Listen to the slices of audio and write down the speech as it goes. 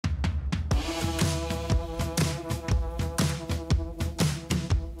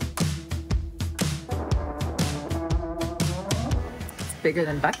Bigger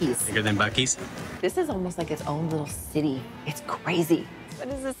than Buc-ee's. Bigger than Buc-ee's. This is almost like its own little city. It's crazy. What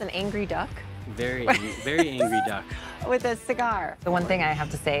is this, an angry duck? Very angry duck. With a cigar. The one thing I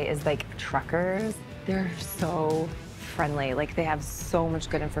have to say is like truckers, they're so friendly. Like they have so much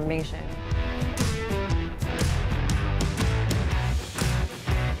good information.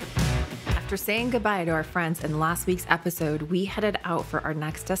 After saying goodbye to our friends in last week's episode, we headed out for our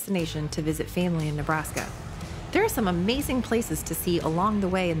next destination to visit family in Nebraska. There are some amazing places to see along the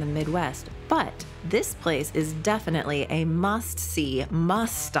way in the Midwest, but this place is definitely a must-see,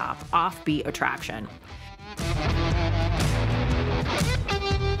 must-stop offbeat attraction.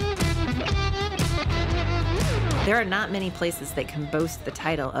 There are not many places that can boast the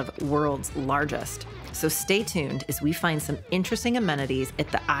title of world's largest. So stay tuned as we find some interesting amenities at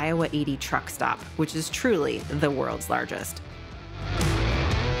the Iowa 80 truck stop, which is truly the world's largest.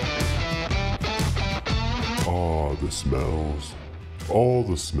 Ah, the smells. All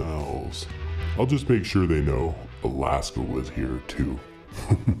the smells. I'll just make sure they know Alaska was here too.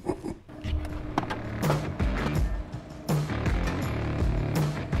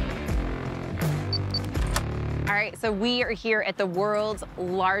 All right, so we are here at the world's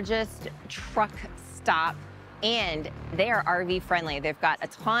largest truck stop, and they are RV friendly. They've got a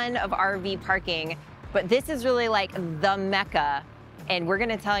ton of RV parking, but this is really like the Mecca. And we're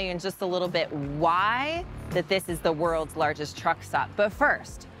gonna tell you in just a little bit why that this is the world's largest truck stop. But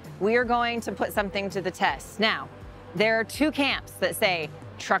first, we are going to put something to the test. Now, there are two camps that say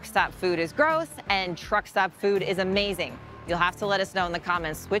truck stop food is gross and truck stop food is amazing. You'll have to let us know in the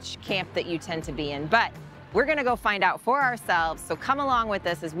comments which camp that you tend to be in. But we're gonna go find out for ourselves. So come along with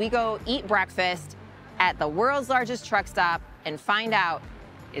us as we go eat breakfast at the world's largest truck stop and find out,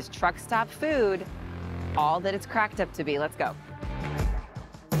 is truck stop food all that it's cracked up to be? Let's go.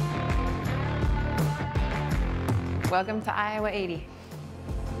 Welcome to Iowa 80.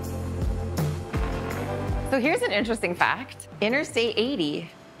 So here's an interesting fact. Interstate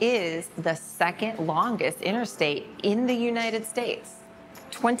 80 is the second longest interstate in the United States.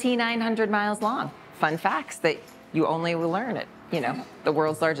 2,900 miles long. Fun facts that you only will learn at, the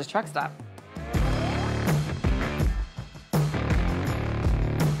world's largest truck stop.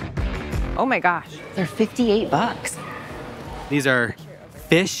 Oh my gosh, they're 58 bucks. These are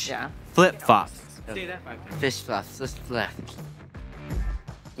fish flip-flops. Fish fluffs, just fluff.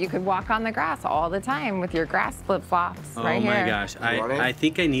 You could walk on the grass all the time with your grass flip-flops right here. Oh my gosh, I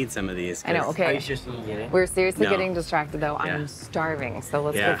think I need some of these. I know, okay. Are you seriously gonna get it? We're seriously getting distracted though. Yeah. I'm starving, so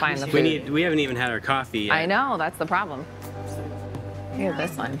let's go find the food. We haven't even had our coffee yet. I know, that's the problem. Look at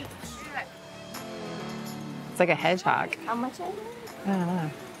this one. It's like a hedgehog. How much is it? I don't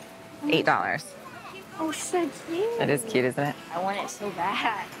know. $8. Oh, so cute. That is cute, isn't it? I want it so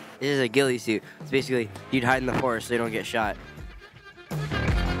bad. This is a ghillie suit. It's basically, you'd hide in the forest so you don't get shot.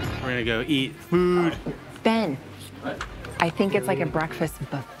 We're gonna go eat food. Ben, I think it's like a breakfast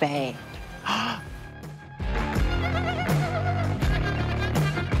buffet.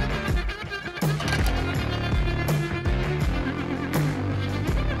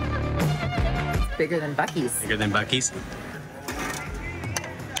 It's bigger than Buc-ee's. Bigger than Buc-ee's.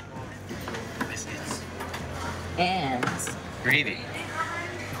 And Gravy.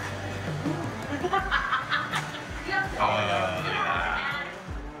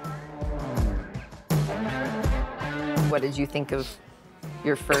 what did you think of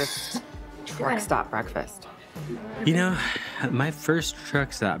your first truck stop breakfast? You know, my first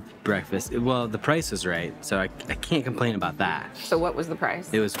truck stop breakfast, well, the price was right, so I can't complain about that. So what was the price?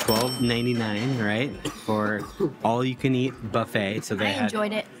 It was $12.99, right? For all-you-can-eat buffet. So they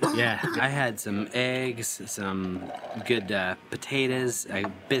enjoyed it. Yeah, I had some eggs, some good potatoes,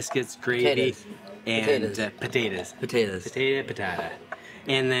 biscuits, gravy, and potatoes. Potato.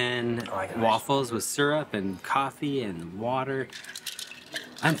 And then waffles with syrup and coffee and water.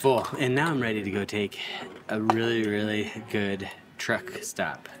 I'm full, and now I'm ready to go take a really, really good truck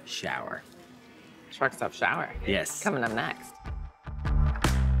stop shower. Truck stop shower. Yes. Coming up next.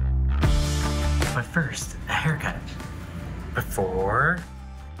 But first, a haircut. Before.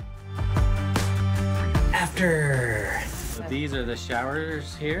 After. So these are the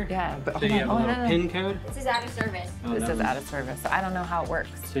showers here. Yeah, but So you have a little pin code. This is out of service. This is out of service, so I don't know how it works.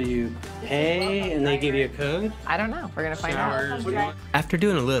 So you pay and they give you a code. I don't know. We're gonna find out. After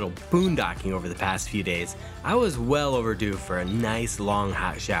doing a little boondocking over the past few days, I was well overdue for a nice long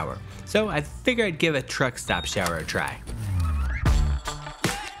hot shower. So I figured I'd give a truck stop shower a try.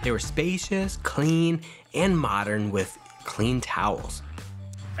 They were spacious, clean, and modern with clean towels.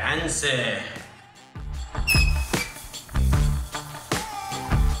 Fancy.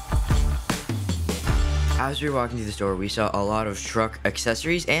 As we were walking through the store, we saw a lot of truck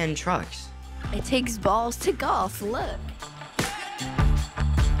accessories and trucks. It takes balls to golf, look.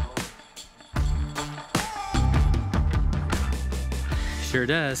 Sure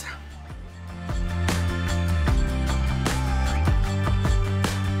does.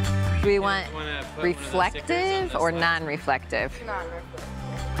 Do we want reflective or non-reflective?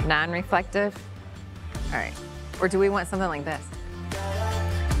 Non-reflective. Non-reflective? All right. Or do we want something like this?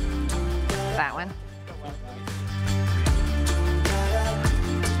 That one?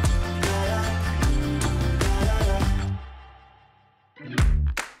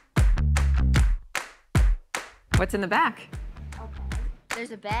 What's in the back? There's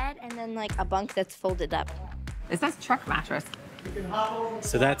a bed and then like a bunk that's folded up. It says truck mattress.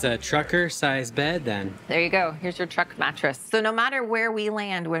 So that's a trucker size bed then. There you go. Here's your truck mattress. So no matter where we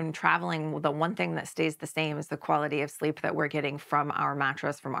land when traveling, the one thing that stays the same is the quality of sleep that we're getting from our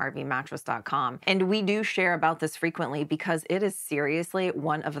mattress from rvmattress.com. And we do share about this frequently because it is seriously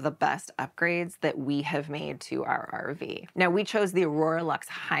one of the best upgrades that we have made to our RV. Now, we chose the Aurora Luxe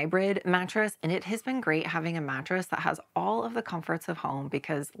Hybrid mattress, and it has been great having a mattress that has all of the comforts of home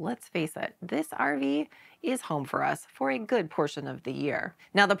because let's face it, this RV is home for us for a good portion of the year.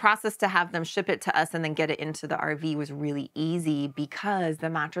 Now, the process to have them ship it to us and then get it into the RV was really easy because the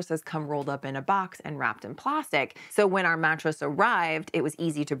mattresses come rolled up in a box and wrapped in plastic. So when our mattress arrived, it was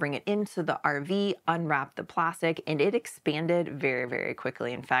easy to bring it into the RV, unwrap the plastic, and it expanded very, very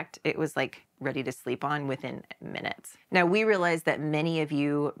quickly. In fact, it was like ready to sleep on within minutes. Now, we realize that many of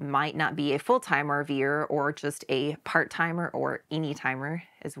you might not be a full-time RVer or just a part-timer or any-timer,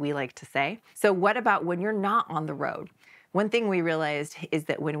 as we like to say. So what about when you're not on the road? One thing we realized is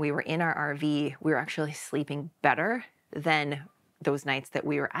that when we were in our RV, we were actually sleeping better than those nights that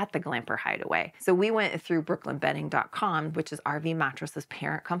we were at the Glamper hideaway. So we went through brooklynbedding.com, which is RV Mattress's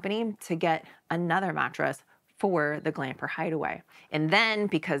parent company, to get another mattress for the Glamper hideaway. And then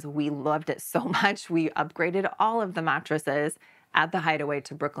because we loved it so much, we upgraded all of the mattresses at the hideaway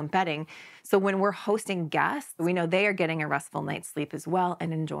to Brooklyn Bedding. So when we're hosting guests, we know they are getting a restful night's sleep as well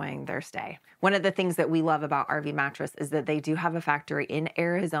and enjoying their stay. One of the things that we love about RV Mattress is that they do have a factory in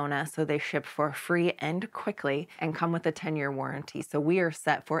Arizona, so they ship for free and quickly and come with a 10-year warranty. So we are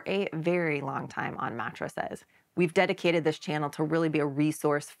set for a very long time on mattresses. We've dedicated this channel to really be a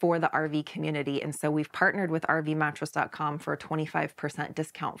resource for the RV community, and so we've partnered with rvmattress.com for a 25%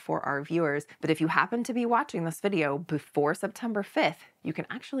 discount for our viewers. But if you happen to be watching this video before September 5th, you can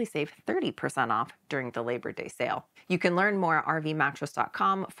actually save 30% off during the Labor Day sale. You can learn more at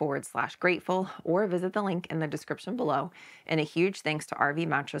rvmattress.com/grateful or visit the link in the description below. And a huge thanks to RV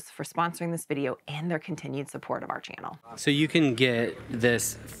Mattress for sponsoring this video and their continued support of our channel. So you can get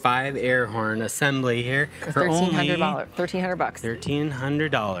this 5 air horn assembly here for only $1,300 bucks.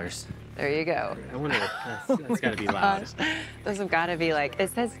 $1,300. There you go. I wonder, that's gotta be loud. Those have gotta be like, it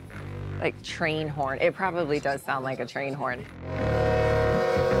says like train horn. It probably does sound like a train horn.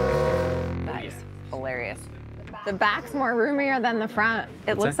 That is hilarious. The back's more roomier than the front.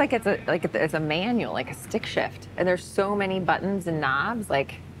 It looks like it's a manual, like a stick shift. And there's so many buttons and knobs,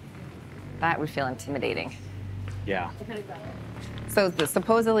 like that would feel intimidating. Yeah. So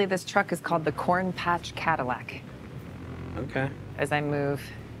supposedly this truck is called the Corn Patch Cadillac. Okay. As I move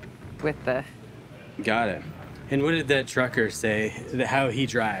with the... Got it. And what did that trucker say, how he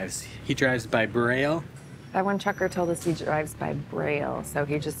drives? He drives by braille? That one trucker told us he drives by braille, so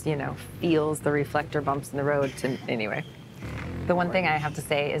he just, you know, feels the reflector bumps in the road to, anyway. The one thing I have to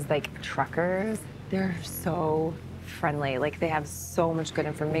say is, like, truckers, they're so friendly. Like, they have so much good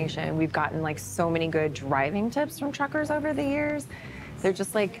information. We've gotten, like, so many good driving tips from truckers over the years. They're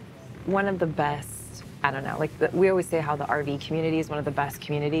just, like, one of the best. I don't know, like we always say how the RV community is one of the best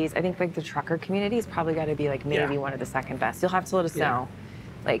communities. I think like the trucker community has probably got to be like maybe one of the second best. You'll have to let us know,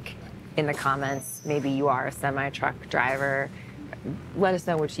 like in the comments, maybe you are a semi-truck driver. Let us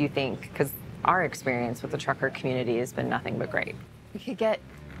know what you think, because our experience with the trucker community has been nothing but great. We could get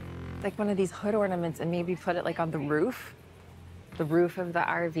like one of these hood ornaments and maybe put it like on the roof of the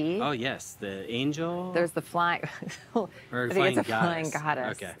RV. Oh yes, the angel. There's the flying, or I think flying it's a flying goddess.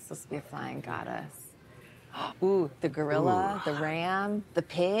 goddess. Okay. It's supposed to be a flying goddess. Ooh, the gorilla, the ram, the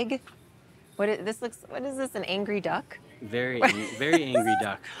pig. What is this? What is this? An angry duck? Very angry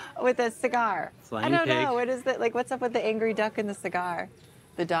duck. With a cigar. Flying I don't pig. know. What is that? Like, what's up with the angry duck and the cigar?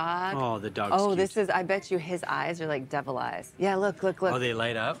 The dog. Oh, the dog's Oh, cute. this is. I bet you his eyes are like devil eyes. Yeah, look. Oh, they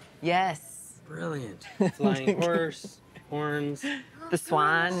light up. Yes. Brilliant. Flying horse, horns. The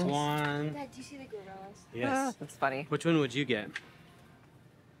swan. Swan. Dad, do you see the gorillas? Yes. That's funny. Which one would you get? What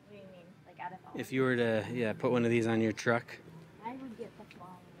do you mean? Like out of all? If you were to, put one of these on your truck? I would get the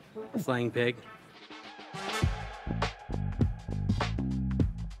flying. Flying pig.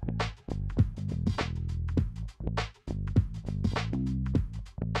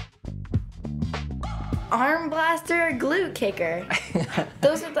 Arm blaster or glute kicker.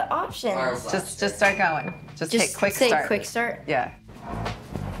 Those are the options. Just start going. Just take quick say start. quick start. Yeah.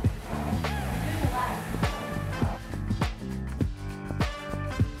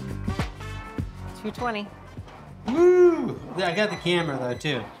 $220. Woo! I got the camera though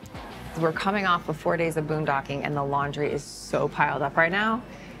too. We're coming off of 4 days of boondocking and the laundry is so piled up right now.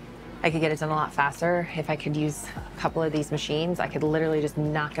 I could get it done a lot faster if I could use a couple of these machines. I could literally just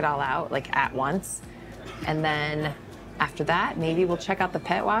knock it all out like at once. And then after that, maybe we'll check out the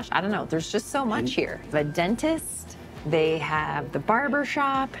pet wash. I don't know, there's just so much here. The dentist, they have the barber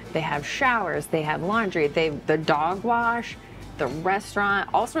shop, they have showers, they have laundry, they have the dog wash, the restaurant,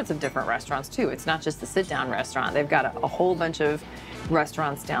 all sorts of different restaurants too. It's not just the sit-down restaurant. They've got a whole bunch of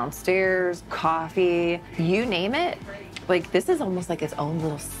restaurants downstairs, coffee, you name it. Like this is almost like its own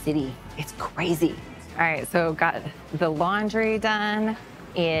little city. It's crazy. All right, so got the laundry done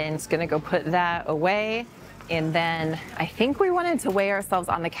and it's gonna go put that away. And then I think we wanted to weigh ourselves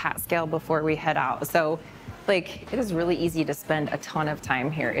on the cat scale before we head out. So like, it is really easy to spend a ton of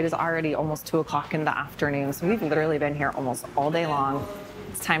time here. It is already almost 2 o'clock in the afternoon. So we've literally been here almost all day long.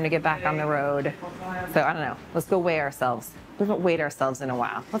 It's time to get back on the road. So I don't know, let's go weigh ourselves. We haven't weighed ourselves in a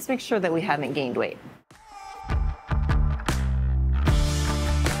while. Let's make sure that we haven't gained weight.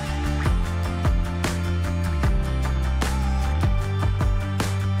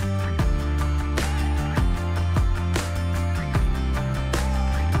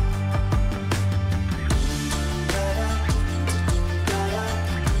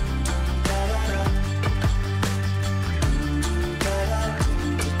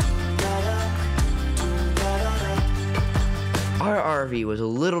 Our RV was a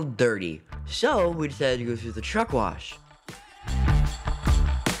little dirty, so we decided to go through the truck wash.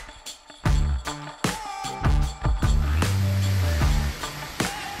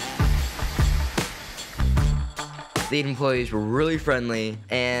 The employees were really friendly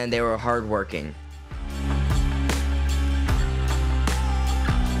and they were hardworking.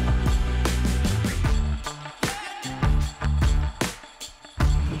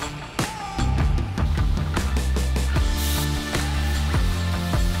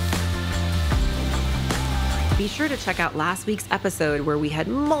 Be sure to check out last week's episode where we had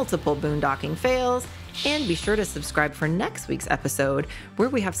multiple boondocking fails, and be sure to subscribe for next week's episode where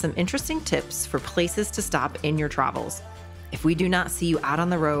we have some interesting tips for places to stop in your travels. If we do not see you out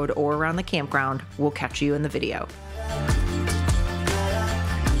on the road or around the campground, we'll catch you in the video.